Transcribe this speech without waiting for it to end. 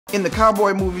In the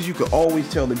cowboy movies, you could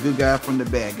always tell the good guy from the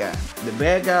bad guy. The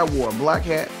bad guy wore a black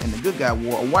hat and the good guy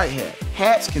wore a white hat.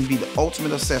 Hats can be the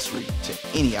ultimate accessory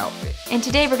to any outfit. And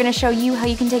today we're going to show you how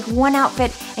you can take one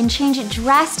outfit and change it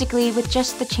drastically with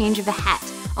just the change of a hat.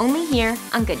 Only here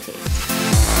on Good Taste.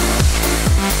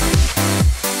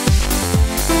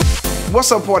 What's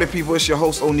up, party people? It's your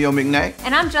host, O'Neal McKnight.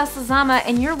 And I'm Jess, Lizama,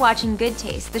 and you're watching Good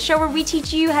Taste, the show where we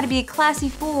teach you how to be a classy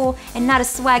fool and not a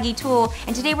swaggy tool.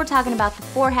 And today we're talking about the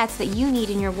 4 hats that you need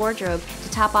in your wardrobe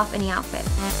to top off any outfit.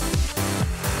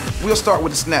 We'll start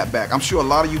with the snapback. I'm sure a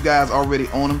lot of you guys already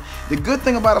own them. The good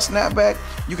thing about a snapback,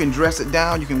 you can dress it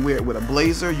down, you can wear it with a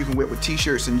blazer, you can wear it with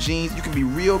t-shirts and jeans, you can be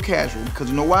real casual because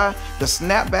you know why? The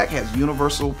snapback has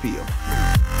universal appeal.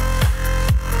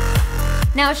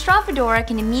 Now, a straw fedora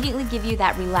can immediately give you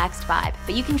that relaxed vibe,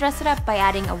 but you can dress it up by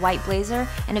adding a white blazer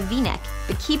and a v-neck,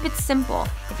 but keep it simple.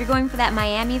 If you're going for that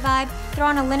Miami vibe, throw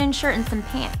on a linen shirt and some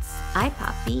pants. I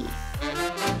pop B.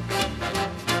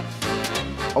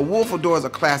 A wool fedora is a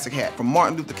classic hat. From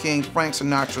Martin Luther King, Frank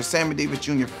Sinatra, Sammy Davis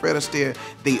Jr., Fred Astaire,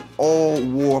 they all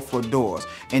wore fedoras.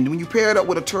 And when you pair it up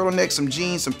with a turtleneck, some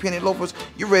jeans, some penny loafers,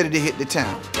 you're ready to hit the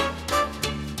town.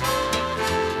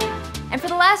 And for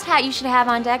the last hat you should have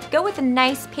on deck, go with a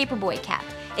nice paperboy cap.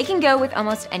 It can go with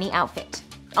almost any outfit.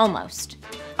 Almost.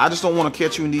 I just don't want to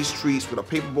catch you in these streets with a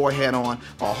paperboy hat on,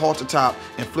 or a halter top,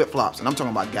 and flip-flops, and I'm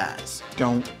talking about guys.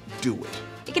 Don't do it.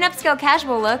 You can upscale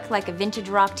casual look, like a vintage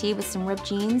rock tee with some ripped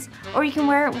jeans, or you can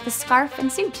wear it with a scarf and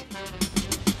suit.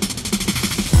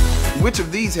 Which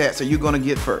of these hats are you going to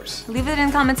get first? Leave it in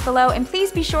the comments below, and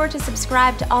please be sure to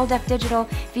subscribe to All Def Digital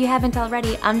if you haven't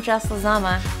already. I'm Jess,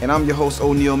 Lizama. And I'm your host,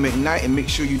 O'Neal McKnight, and make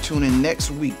sure you tune in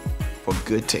next week for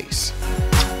Good Taste.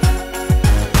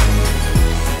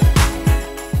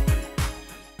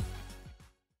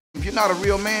 If you're not a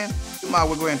real man, you might as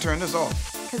well go ahead and turn this off.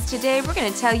 Because today we're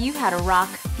going to tell you how to rock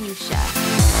fuchsia.